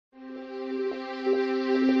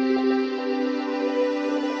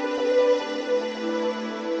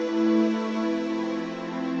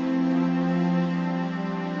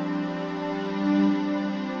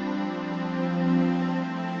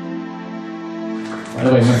By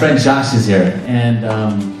the way, my friend Josh is here, and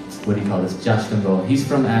what do you call this? Josh Tongol. He's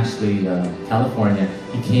from actually California.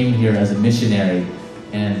 He came here as a missionary,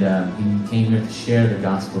 and he came here to share the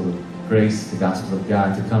gospel of grace, the gospel of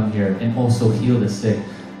God, to come here and also heal the sick.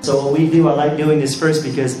 So what we do, I like doing this first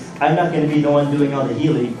because I'm not going to be the one doing all the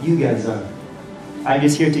healing. You guys are. I'm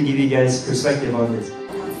just here to give you guys perspective on this.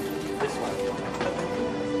 This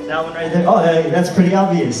one. That one right there. Oh, that's pretty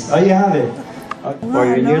obvious. Oh, you have it.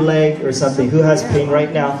 Or in your leg or something. Who has pain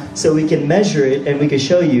right now? So we can measure it and we can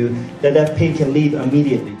show you that that pain can leave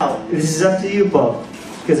immediately. This is up to you, Paul.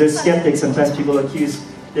 Because there's skeptics. Sometimes people accuse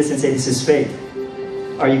this and say this is fake.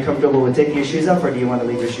 Are you comfortable with taking your shoes off, or do you want to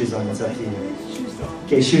leave your shoes on? It's up to you.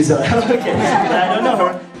 Okay, shoes on. Okay, I don't know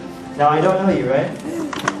her. Now I don't know you, right?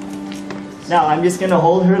 Now I'm just going to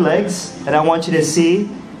hold her legs, and I want you to see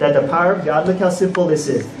that the power of God, look how simple this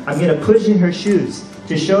is. I'm going to push in her shoes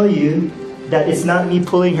to show you that it's not me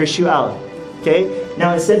pulling her shoe out. Okay?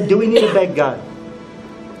 Now it said, do we need to beg God?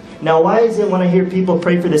 Now why is it when I hear people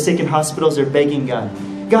pray for the sick in hospitals, they're begging God?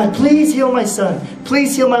 God, please heal my son.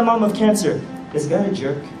 Please heal my mom of cancer. Is God a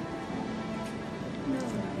jerk?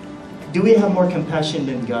 Do we have more compassion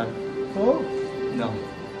than God? No.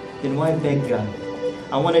 Then why beg God?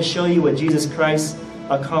 I want to show you what Jesus Christ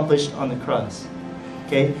accomplished on the cross.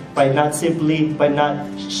 Okay? By not striving,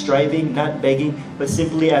 not begging, but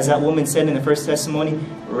simply, as that woman said in the first testimony,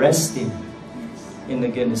 resting in the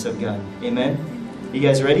goodness of God. Amen? You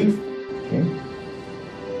guys ready? Okay.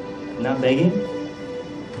 Not begging?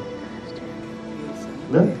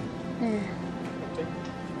 Look.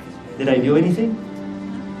 Did I do anything?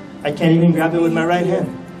 I can't even grab it with my right hand.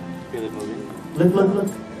 Look, look, look.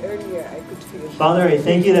 Father, I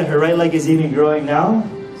thank you that her right leg is even growing now.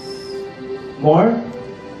 More.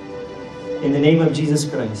 In the name of Jesus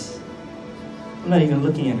Christ. I'm not even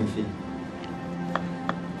looking at her feet.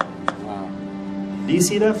 Wow. Do you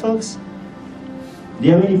see that, folks? Do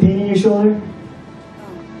you have any pain in your shoulder?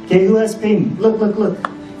 Okay, who has pain? Look, look, look.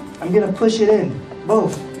 I'm going to push it in.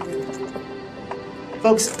 Both.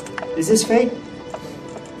 Folks, is this fake?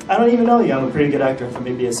 I don't even know you. I'm a pretty good actor from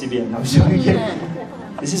ABS-CBN. No, I'm joking.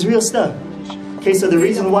 This is real stuff. Okay, so the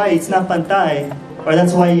reason why it's not pantay, or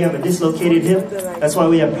that's why you have a dislocated hip, that's why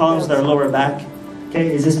we have problems with our lower back.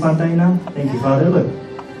 Okay, is this pantay now? Thank you, Father. Look.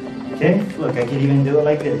 Okay, look, I can even do it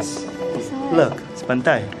like this. Look, it's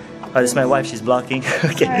pantay. Oh, this is my wife. She's blocking.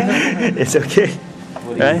 Okay, it's okay.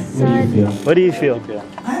 Right? What do you feel?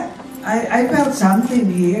 I felt something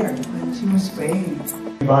here when she was praying.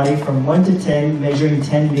 Your body from 1 to 10, measuring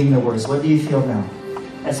 10 being the worst. What do you feel now?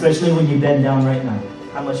 Especially when you bend down right now.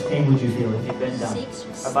 How much pain would you feel if you bend down? 6.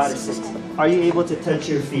 About a 6. Are you able to touch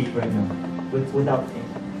your feet right now without pain?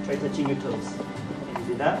 Try touching your toes. Can you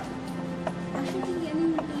do that?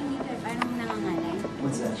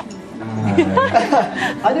 What's that?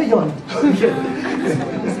 Ano yun?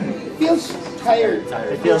 Feels tired.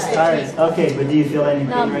 It feels tired. Okay, but do you feel any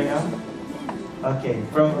pain right now? Okay,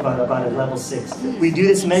 from about a level 6. We do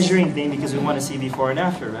this measuring thing because we want to see before and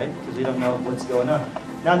after, right? Because we don't know what's going on.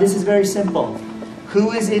 Now this is very simple.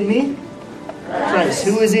 Who is in me? Christ.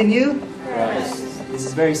 Who is in you? Christ. This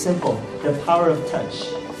is very simple. The power of touch.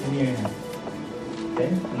 Give me your hand. Okay?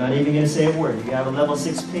 I'm not even going to say a word. You have a level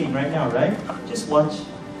 6 pain right now, right? Just watch.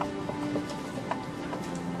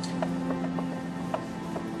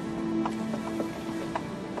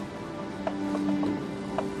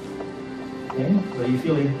 Okay, what are you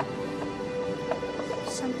feeling?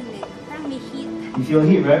 Something like heat. You feel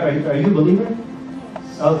heat, right? Are you a believer? Yes.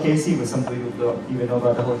 Okay, see, but some people don't even know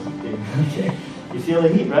about the whole heat thing. Okay, you feel the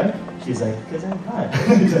heat, right? She's like, because I'm hot.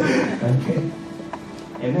 Okay.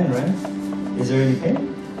 Amen, right? Is there any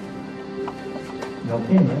pain? No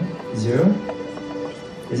pain, right? 0?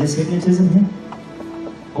 Is this hypnotism here?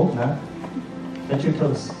 Hope not. Touch your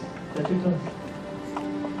toes. Touch your toes.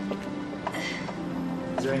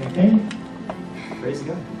 Is there any pain? Praise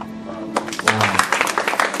God. Wow.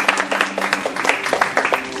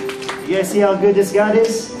 You guys see how good this God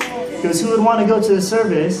is? Because who would want to go to the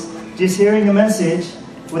service just hearing a message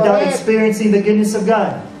without experiencing the goodness of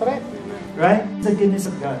God? Right? The goodness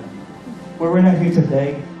of God. Where we're not here to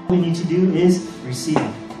beg. All we need to do is receive.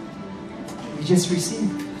 We just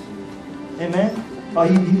receive. Amen? Oh,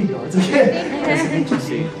 you can go. It's okay. Nice to meet you,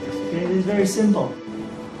 see? Okay, it's very simple.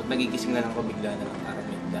 Magigising na lang ko bigla na lang parang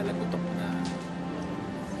may lalagutok na.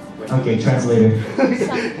 Okay, translator.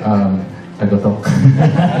 Tagotok.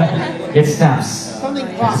 It snaps.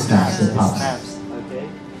 It snaps. It pops. Okay.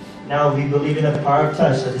 Now we believe in the power of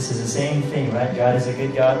touch. So this is the same thing, right? God is a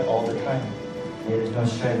good God all the time. Okay, there's no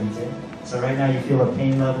striving. Okay? So right now you feel a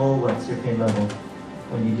pain level. What's your pain level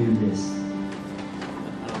when you do this?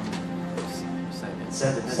 7.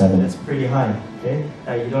 7. Seven. That's pretty high. Okay?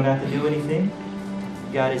 Now you don't have to do anything.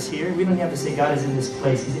 God is here. We don't have to say God is in this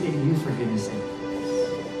place. He's in you, for goodness sake.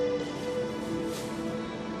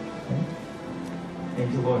 Okay? Thank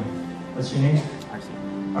you, Lord. What's your name?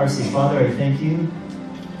 RC. Father, I thank you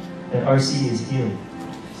that RC is healed.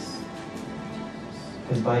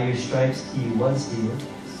 Because by your stripes he was healed.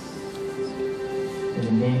 In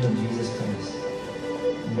the name of Jesus Christ.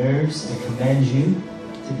 Nerves, I command you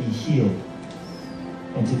to be healed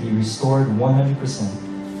and to be restored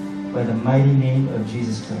 100% by the mighty name of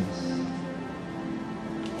Jesus Christ.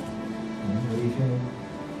 What are you feeling?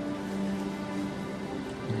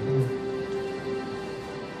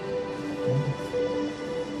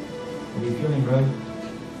 What are you feeling, bro?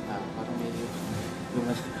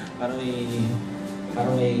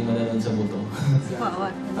 Parang may manalang sa buto.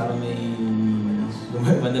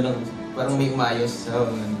 Parang may umayos sa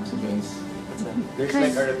joints. There's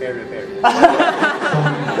like a repair.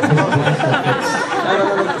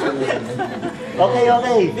 Okay.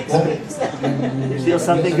 You feel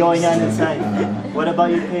something going on inside. What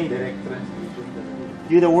about your pain?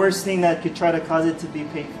 Do the worst thing that could try to cause it to be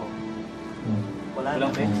painful. Wala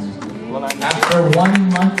na. After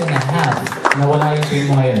 1 month and a half, nawala yung pain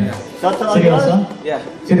mo ngayon. Seryoso? Yeah.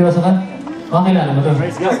 Seryoso ka? Kilala mo to?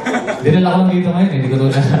 Praise God. Dinala ko lang dito ngayon, hindi ko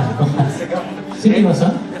tulad.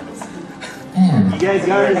 Seryoso? Man. You guys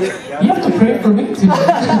got it. You have to pray for me too.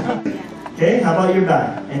 Okay, how about your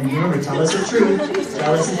back? And remember, tell us the truth.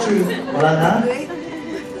 Tell us the truth. Wala na?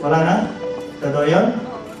 Wala na? Totoo yun?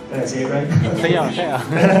 Did I say it right?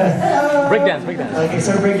 Breakdance. Okay,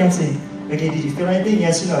 so breakdancing. Okay, did you feel anything?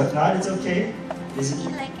 Yes or no? If not, it's okay. Is it...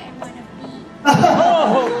 Like I want to be.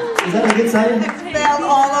 Is that a good sign? Spell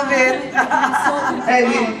all of it. Hey,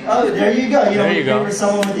 there you go. There you go. For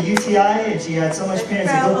someone with a UTI and she had so much pain,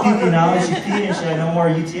 so go pee now and she peed and she had no more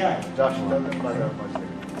UTI.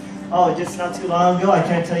 Oh, just not too long ago, I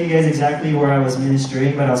can't tell you guys exactly where I was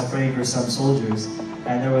ministering, but I was praying for some soldiers.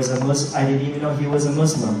 And there was a Muslim, I didn't even know he was a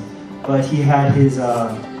Muslim, but he had his,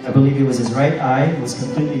 I believe it was his right eye, was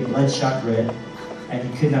completely bloodshot red, and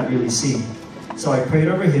he could not really see. So I prayed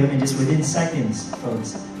over him, and just within seconds,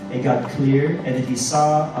 folks, it got clear, and then he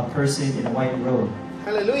saw a person in a white robe.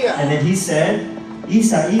 Hallelujah. And then he said,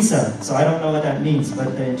 Isa, Isa. So I don't know what that means,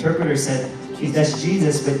 but the interpreter said, that's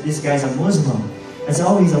Jesus, but this guy's a Muslim. I said,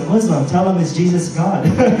 oh, he's a Muslim. Tell him it's Jesus God.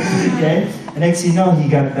 Okay? And next you know, he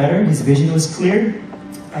got better. His vision was clear.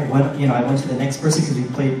 I went to the next person because we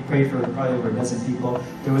prayed for probably over a dozen people.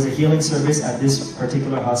 There was a healing service at this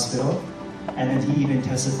particular hospital. And then he even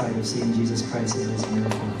testified of seeing Jesus Christ in this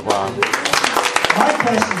miracle. Wow. My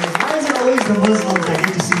question is, why is it always the Muslims that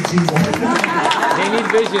get to see Jesus? They need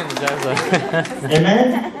visions.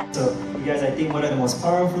 Amen? So, you guys, I think one of the most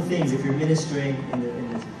powerful things, if you're ministering in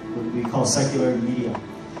what we call secular media,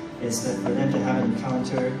 is that for them to have an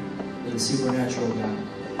encounter with a supernatural God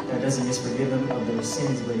that doesn't just forgive them of their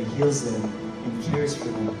sins, but He heals them and cares for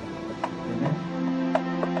them. Amen?